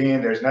that you've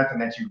been. There's nothing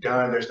that you've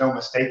done. There's no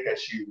mistake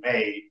that you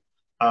made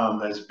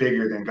that's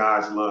bigger than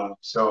God's love.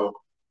 So,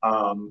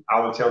 I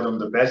would tell them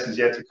the best is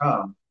yet to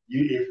come.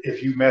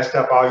 If you messed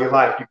up all your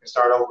life, you can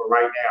start over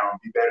right now and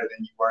be better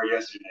than you were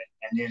yesterday,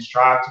 and then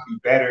strive to be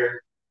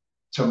better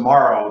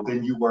tomorrow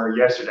than you were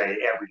yesterday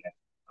every day.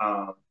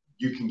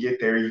 You can get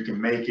there, you can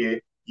make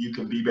it, you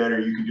can be better,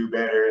 you can do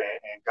better,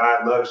 and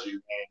God loves you,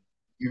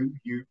 and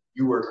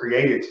you were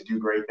created to do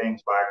great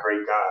things by a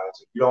great God.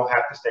 So you don't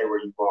have to stay where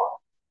you are.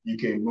 You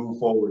can move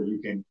forward. You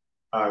can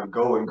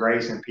go in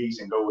grace and peace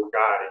and go with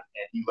God,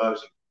 and He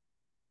loves you.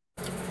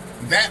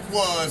 That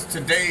was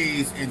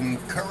today's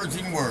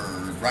encouraging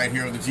word right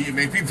here on the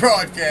GMAP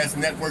Broadcast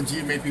Network,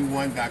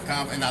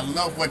 GMAP1.com. And I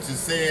love what you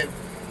said.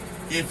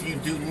 If you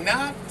do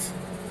not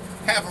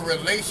have a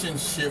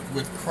relationship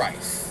with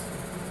Christ,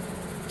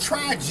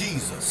 try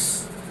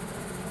Jesus.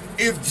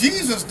 If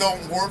Jesus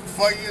don't work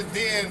for you,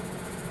 then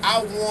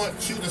I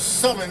want you to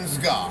summons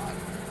God.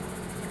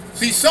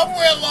 See,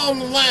 somewhere along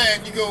the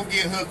line, you're going to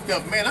get hooked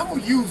up. Man, I'm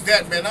going to use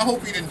that, man. I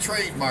hope you didn't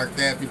trademark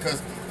that,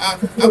 because I'm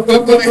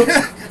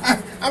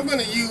going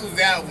to use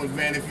that one,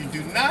 man. If you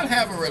do not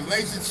have a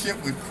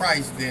relationship with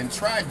Christ, then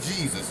try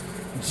Jesus.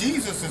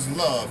 Jesus is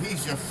love.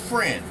 He's your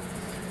friend.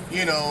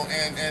 You know,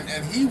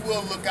 and he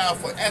will look out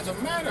for, as a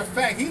matter of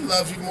fact, he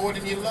loves you more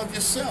than you love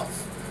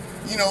yourself.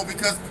 You know,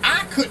 because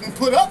I couldn't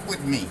put up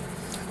with me.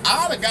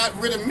 I'd have got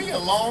rid of me a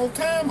long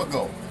time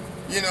ago.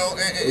 You know,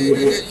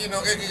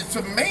 it's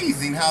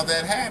amazing how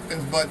that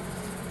happens. But,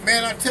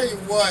 man, I tell you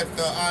what,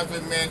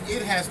 Andrye, man,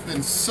 it has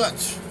been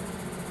such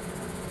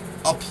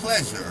a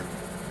pleasure,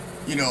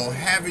 you know,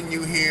 having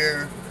you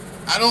here.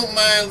 I don't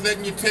mind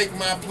letting you take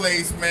my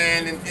place,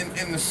 man,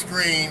 in the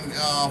screen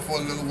for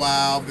a little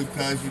while,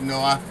 because you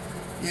know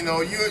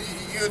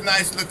you're a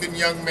nice looking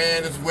young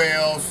man as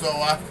well, so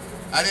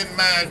I didn't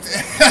mind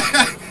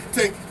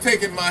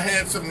taking my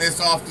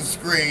handsomeness off the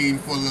screen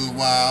for a little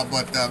while.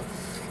 But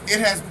it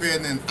has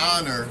been an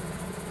honor,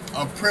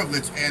 a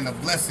privilege, and a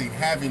blessing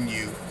having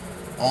you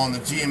on the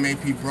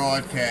GMAP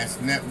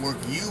Broadcast Network.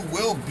 You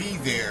will be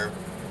there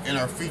in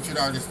our featured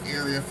artist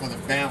area for the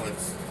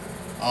balance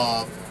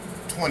of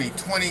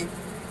 2020.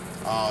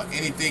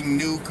 Anything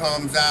new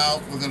comes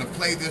out, we're going to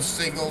play this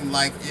single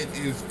like it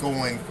is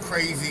going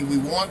crazy. We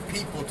want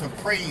people to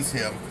praise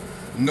him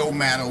no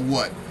matter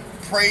what.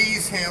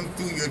 Praise him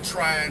through your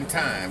trying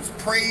times.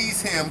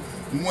 Praise him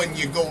when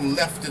you go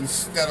left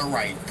instead of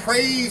right.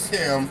 Praise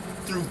him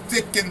through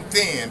thick and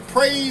thin.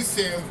 Praise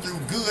him through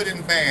good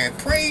and bad.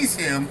 Praise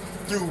him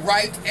through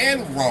right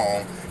and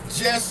wrong.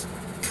 Just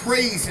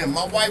praise him.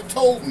 My wife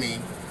told me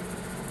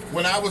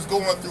when I was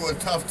going through a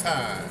tough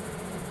time,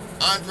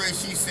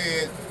 Andrye, she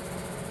said,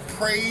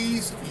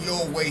 praise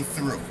your way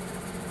through.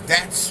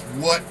 That's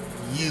what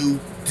you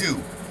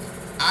do.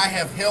 I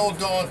have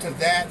held on to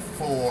that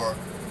for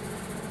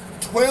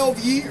 12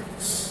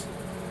 years.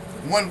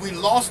 When we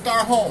lost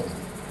our home,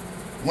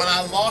 when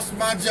I lost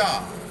my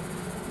job,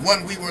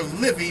 when we were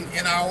living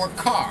in our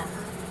car,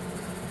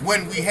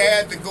 when we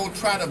had to go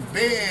try to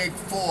beg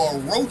for a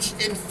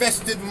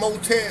roach-infested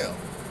motel,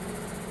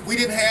 we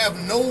didn't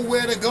have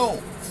nowhere to go.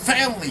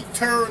 Family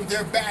turned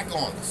their back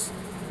on us.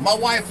 My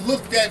wife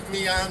looked at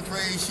me,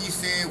 Andrye, she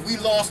said, we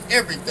lost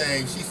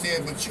everything. She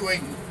said, but you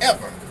ain't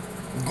ever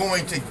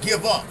going to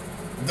give up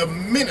the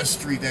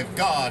ministry that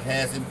God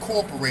has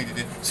incorporated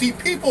in. See,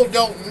 people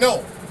don't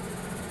know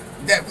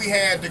that we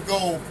had to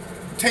go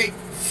take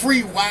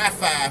free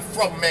Wi-Fi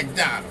from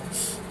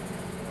McDonald's.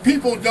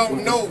 People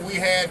don't know we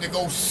had to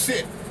go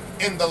sit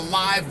in the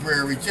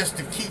library just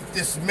to keep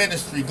this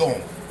ministry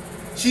going.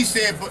 She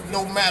said, but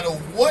no matter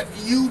what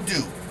you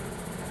do,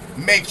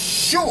 make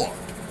sure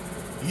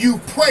you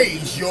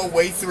praise your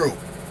way through.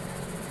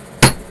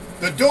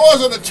 The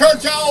doors of the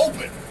church are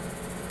open.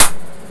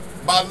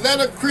 By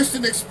letter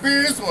Christian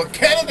experience or a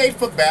candidate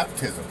for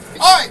baptism.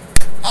 All right,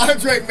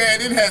 Andrye, man,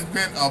 it has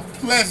been a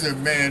pleasure,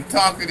 man,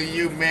 talking to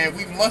you, man.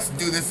 We must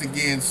do this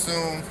again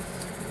soon.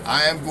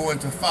 I am going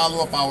to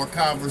follow up our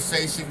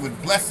conversation with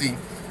blessing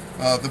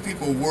the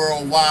people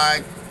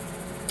worldwide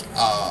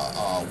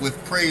with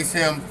Praise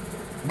Him.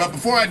 But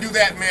before I do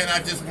that, man, I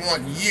just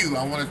want you,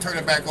 I want to turn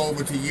it back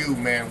over to you,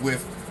 man,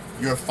 with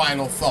your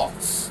final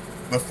thoughts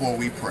before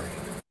we pray.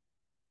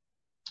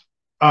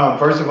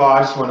 First of all,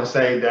 I just want to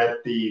say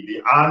that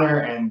the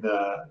honor and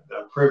the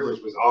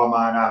privilege was all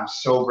mine. I'm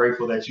so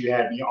grateful that you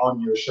had me on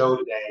your show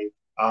today.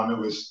 It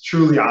was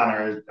truly an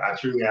honor. I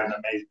truly had an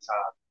amazing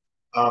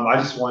time. I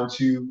just want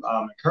to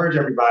encourage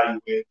everybody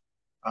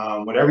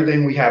with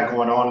everything we have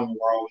going on in the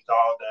world, with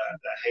all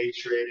the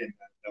hatred and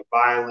the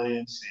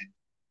violence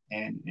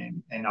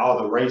and all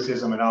the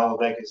racism and all of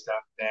that good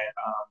stuff, that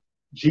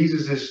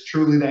Jesus is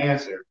truly the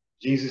answer.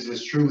 Jesus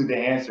is truly the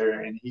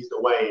answer, and he's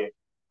the way.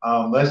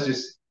 Let's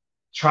just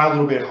try a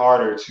little bit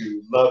harder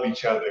to love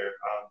each other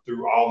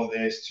through all of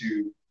this,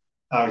 to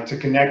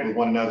connect with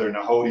one another and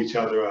to hold each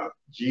other up.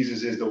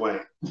 Jesus is the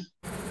way.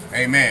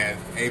 Amen,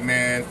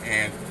 amen,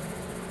 and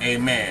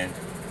amen.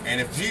 And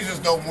if Jesus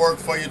don't work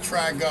for you,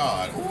 try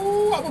God.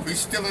 Ooh, I'm going to be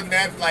stealing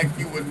that like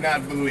you would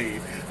not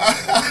believe.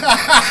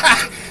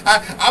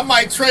 I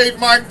might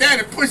trademark that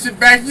and push it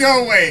back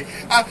your way.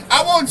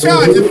 I won't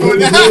charge you for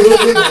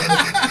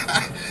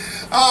that.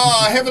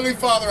 Heavenly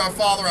Father,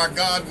 our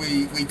God,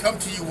 we come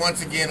to you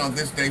once again on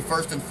this day,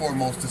 first and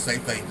foremost, to say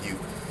thank you.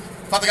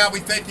 Father God, we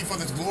thank you for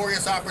this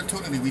glorious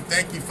opportunity. We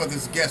thank you for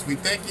this guest. We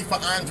thank you for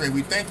Andre.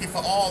 We thank you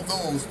for all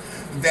those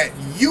that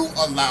you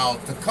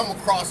allowed to come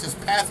across this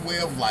pathway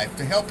of life,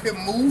 to help him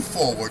move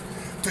forward,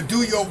 to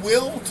do your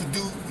will, to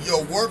do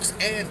your works,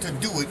 and to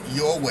do it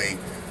your way.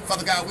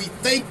 Father God, we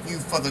thank you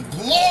for the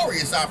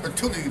glorious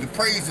opportunity to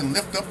praise and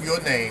lift up your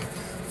name.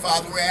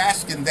 Father, we're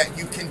asking that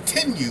you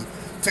continue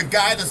to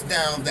guide us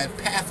down that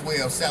pathway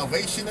of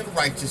salvation and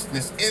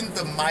righteousness in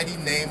the mighty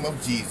name of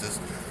Jesus.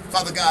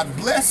 Father God,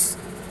 bless,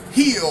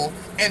 heal,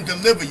 and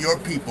deliver your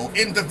people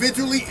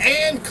individually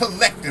and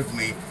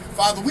collectively.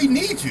 Father, we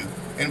need you,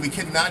 and we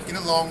cannot get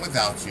along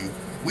without you.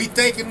 We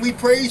thank and we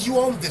praise you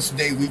on this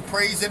day. We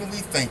praise and we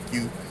thank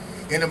you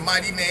in the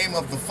mighty name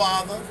of the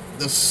Father,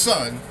 the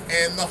Son,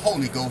 and the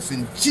Holy Ghost.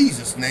 In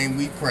Jesus' name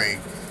we pray.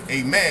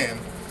 Amen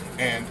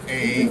and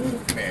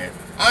amen.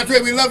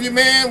 Andre, we love you,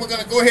 man. We're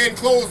going to go ahead and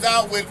close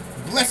out with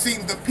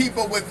blessing the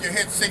people with your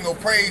hit single,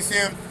 Praise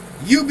Him.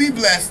 You be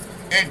blessed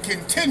and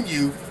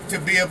continue to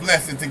be a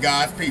blessing to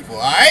God's people.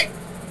 All right?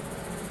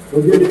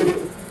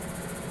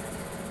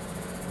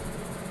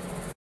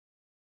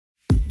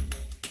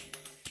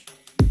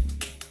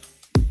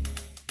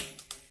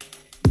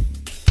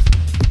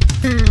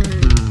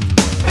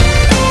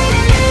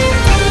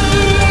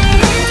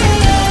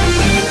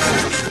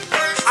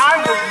 I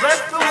will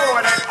bless the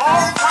Lord at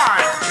all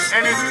times,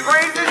 and his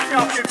praises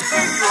shall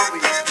continually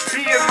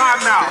be in my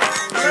mouth.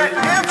 Let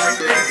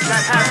everything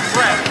that has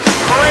breath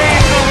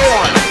praise the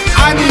Lord.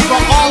 I need for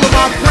all of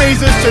our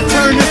praises to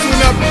turn this one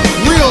up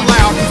real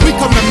loud, because we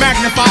come to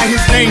magnify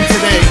his name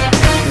today.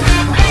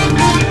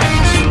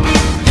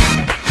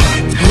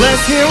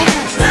 Bless him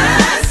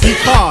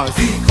because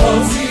he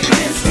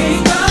is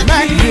King of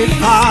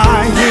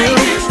magnify him.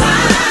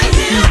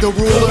 He's the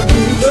ruler.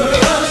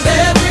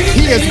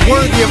 He is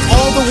worthy of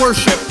all the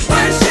worship.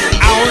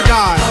 Our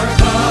God.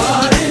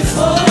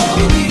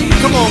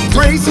 Come on,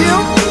 praise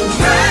him.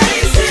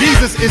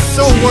 Jesus is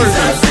so worthy.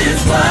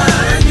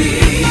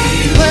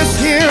 Bless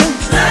him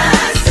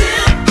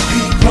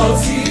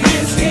because he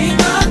is King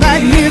of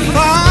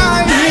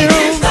magnify him.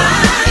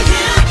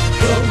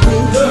 The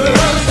ruler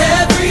of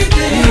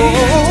everything.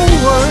 Oh,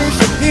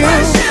 worship him.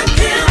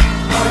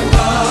 Our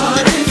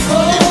God is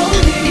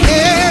holy.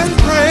 And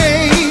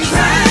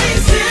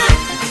praise him.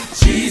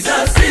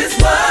 Jesus is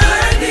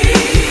worthy.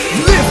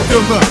 Lift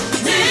him up.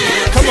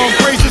 Come on,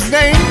 praise his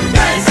name.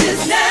 Praise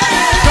his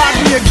name. God,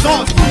 we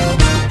exalt you.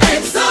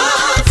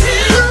 Exalt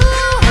him.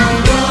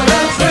 I'm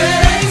gonna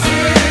praise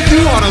him.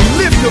 You ought to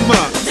lift him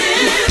up.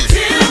 Lift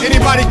him.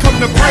 Anybody come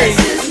to praise? Praise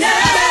his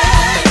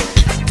name.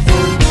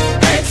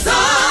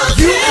 Exalt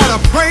him. You ought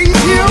to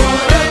praise him.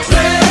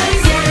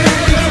 Praise him.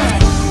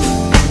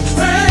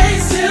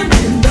 Praise him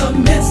in the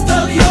midst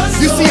of your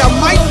storm. You see, I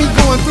might be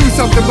going through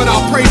something, but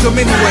I'll praise him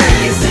anyway.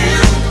 Praise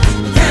him.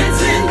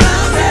 Dance in the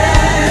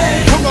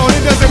rain. Come on,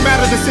 it doesn't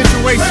matter the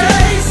situation.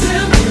 Praise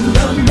him in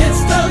the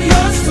midst of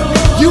your storm.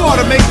 You ought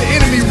to make the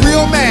enemy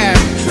real mad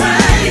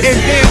and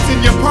dance in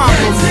your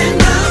problems.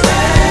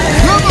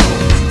 Come on,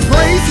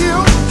 praise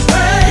him.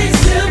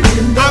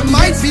 I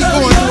might be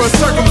going through a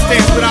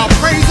circumstance, but I'll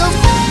praise him.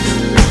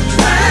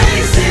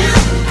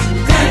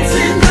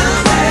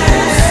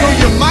 So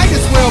you might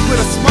as well put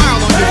a smile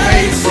on your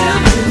face.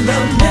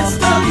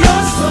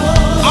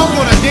 I'm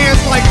gonna dance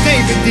like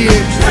David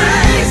did.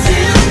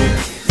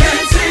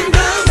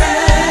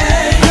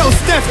 Yo,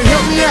 Stephen,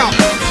 help me out.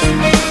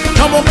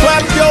 Come on,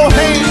 clap your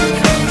hands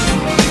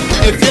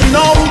if you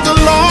know the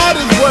Lord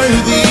is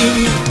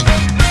worthy.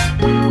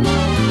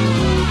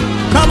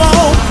 Come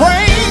on,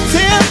 praise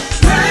him.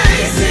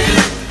 Praise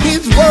him.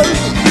 He's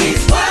worthy.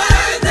 He's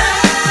worthy.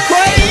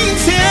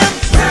 Praise him.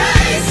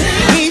 Praise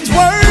him. He's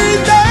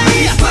worthy.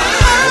 He's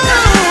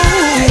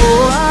worthy.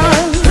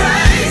 Oh,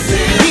 praise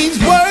him. He's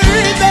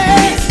worthy.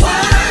 He's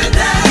worthy.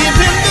 Give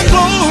him the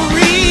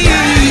glory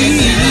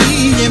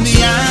and the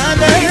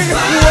honor. He's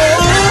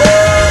worthy.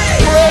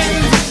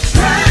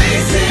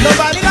 Praise him.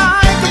 Nobody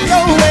like him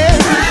nowhere.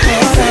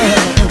 Praise him.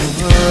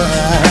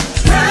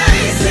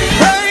 Praise him.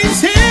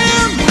 Praise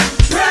him.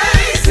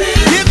 Praise him.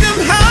 Give him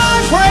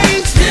high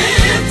praise.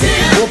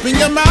 Open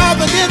your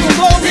mouth and give him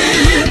glory.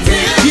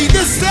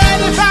 Jesus said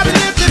if I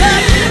lift it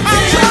up,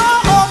 I'll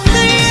draw all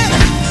men.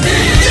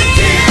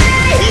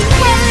 He's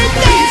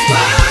worthy.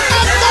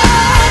 Of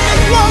all the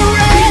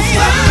glory.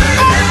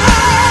 Of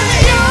all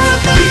the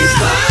honor.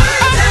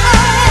 Of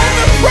all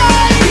the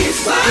praise.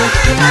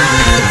 my